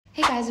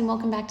Hey guys, and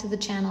welcome back to the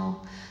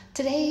channel.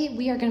 Today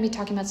we are going to be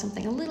talking about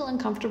something a little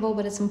uncomfortable,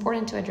 but it's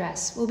important to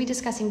address. We'll be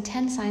discussing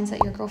 10 signs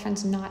that your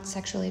girlfriend's not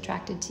sexually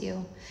attracted to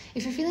you.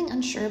 If you're feeling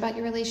unsure about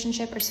your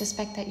relationship or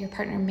suspect that your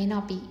partner may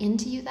not be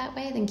into you that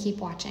way, then keep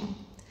watching.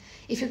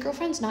 If your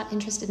girlfriend's not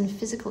interested in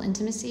physical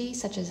intimacy,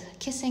 such as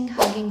kissing,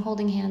 hugging,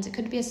 holding hands, it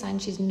could be a sign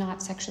she's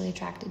not sexually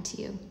attracted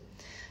to you.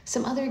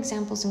 Some other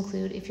examples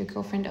include if your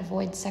girlfriend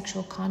avoids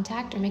sexual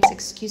contact or makes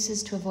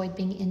excuses to avoid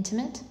being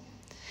intimate.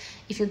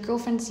 If your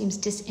girlfriend seems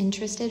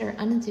disinterested or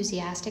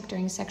unenthusiastic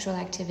during sexual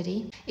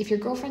activity. If your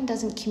girlfriend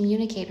doesn't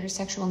communicate her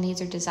sexual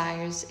needs or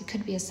desires, it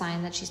could be a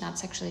sign that she's not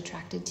sexually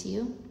attracted to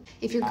you.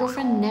 If your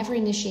girlfriend never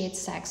initiates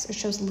sex or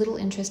shows little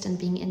interest in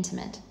being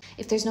intimate.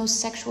 If there's no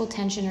sexual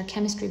tension or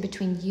chemistry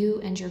between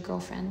you and your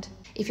girlfriend.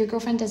 If your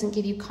girlfriend doesn't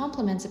give you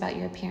compliments about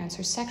your appearance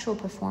or sexual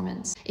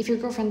performance. If your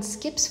girlfriend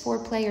skips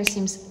foreplay or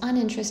seems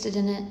uninterested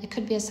in it, it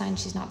could be a sign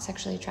she's not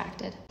sexually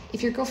attracted.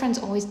 If your girlfriend's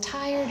always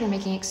tired or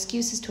making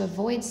excuses to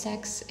avoid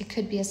sex, it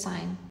could be a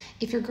sign.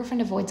 If your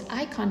girlfriend avoids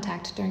eye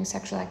contact during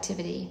sexual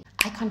activity,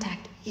 eye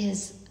contact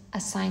is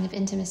a sign of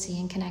intimacy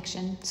and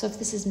connection. So if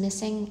this is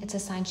missing, it's a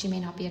sign she may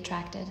not be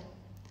attracted.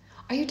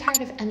 Are you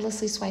tired of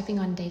endlessly swiping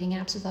on dating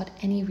apps without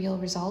any real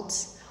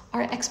results?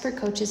 Our expert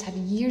coaches have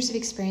years of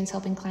experience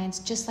helping clients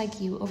just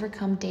like you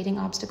overcome dating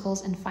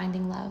obstacles and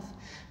finding love.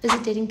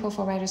 Visit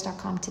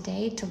datingprofilewriters.com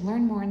today to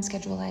learn more and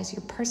schedule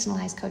your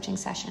personalized coaching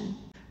session.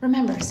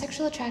 Remember,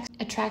 sexual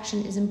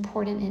attraction is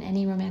important in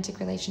any romantic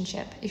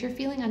relationship. If you're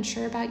feeling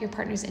unsure about your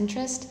partner's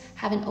interest,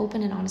 have an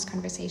open and honest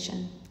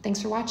conversation. Thanks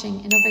for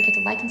watching, and don't forget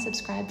to like and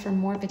subscribe for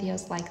more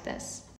videos like this.